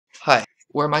Hi,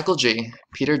 we're Michael G.,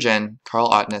 Peter Jen, Carl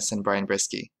Ottness, and Brian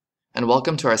Brisky, and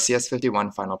welcome to our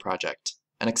CS51 final project,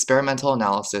 an experimental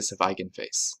analysis of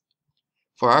Eigenface.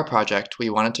 For our project, we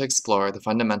wanted to explore the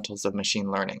fundamentals of machine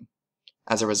learning.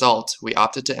 As a result, we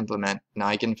opted to implement an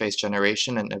Eigenface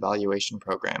generation and evaluation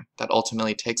program that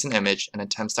ultimately takes an image and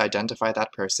attempts to identify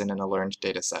that person in a learned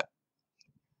dataset.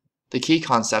 The key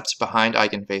concept behind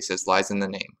eigenfaces lies in the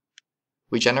name.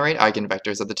 We generate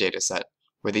eigenvectors of the dataset,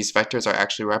 where these vectors are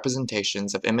actually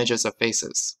representations of images of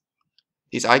faces.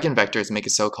 These eigenvectors make a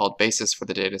so-called basis for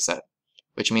the dataset,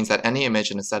 which means that any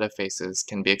image in a set of faces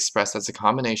can be expressed as a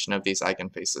combination of these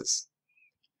eigenfaces.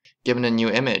 Given a new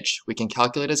image, we can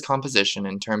calculate its composition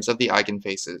in terms of the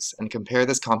eigenfaces and compare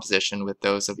this composition with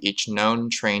those of each known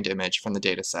trained image from the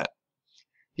dataset.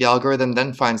 The algorithm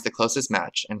then finds the closest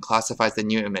match and classifies the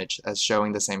new image as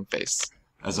showing the same face.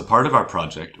 As a part of our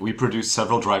project, we produced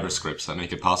several driver scripts that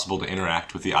make it possible to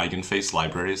interact with the Eigenface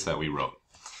libraries that we wrote.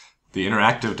 The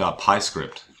interactive.py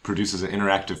script produces an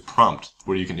interactive prompt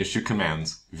where you can issue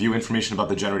commands, view information about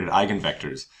the generated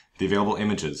eigenvectors, the available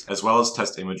images, as well as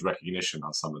test image recognition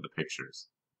on some of the pictures.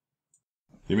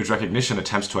 The image recognition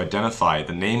attempts to identify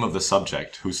the name of the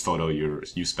subject whose photo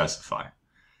you specify.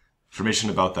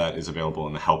 Information about that is available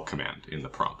in the help command in the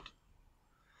prompt.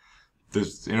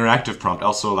 This interactive prompt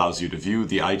also allows you to view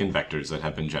the eigenvectors that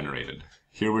have been generated.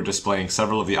 Here we're displaying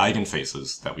several of the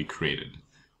eigenfaces that we created.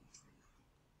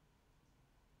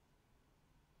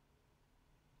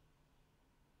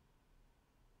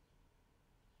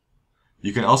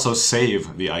 You can also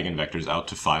save the eigenvectors out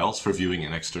to files for viewing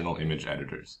in external image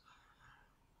editors.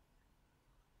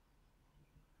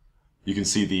 You can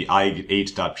see the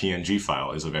eig8.png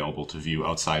file is available to view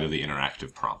outside of the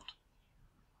interactive prompt.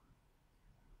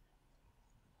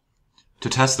 To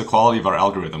test the quality of our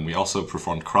algorithm, we also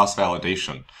performed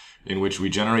cross-validation, in which we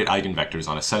generate eigenvectors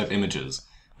on a set of images,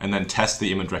 and then test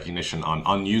the image recognition on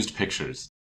unused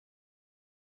pictures.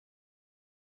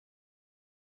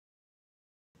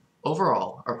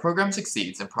 Overall, our program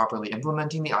succeeds in properly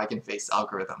implementing the eigenface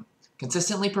algorithm,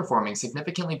 consistently performing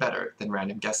significantly better than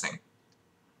random guessing.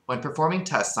 When performing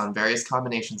tests on various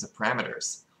combinations of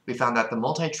parameters, we found that the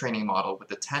multi-training model with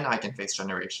the 10 eigenface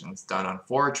generations done on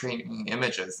 4 training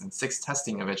images and 6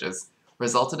 testing images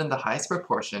resulted in the highest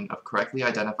proportion of correctly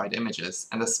identified images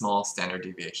and a small standard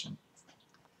deviation.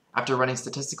 After running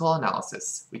statistical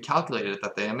analysis, we calculated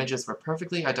that the images were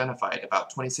perfectly identified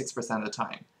about 26% of the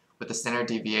time, with a standard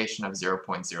deviation of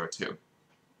 0.02.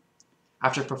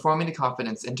 After performing the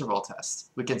confidence interval test,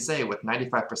 we can say with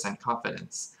 95%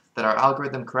 confidence that our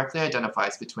algorithm correctly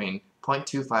identifies between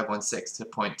 0.2516 to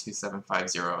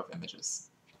 0.2750 of images.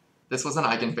 This was an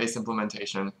Eigenface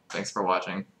implementation. Thanks for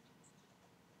watching.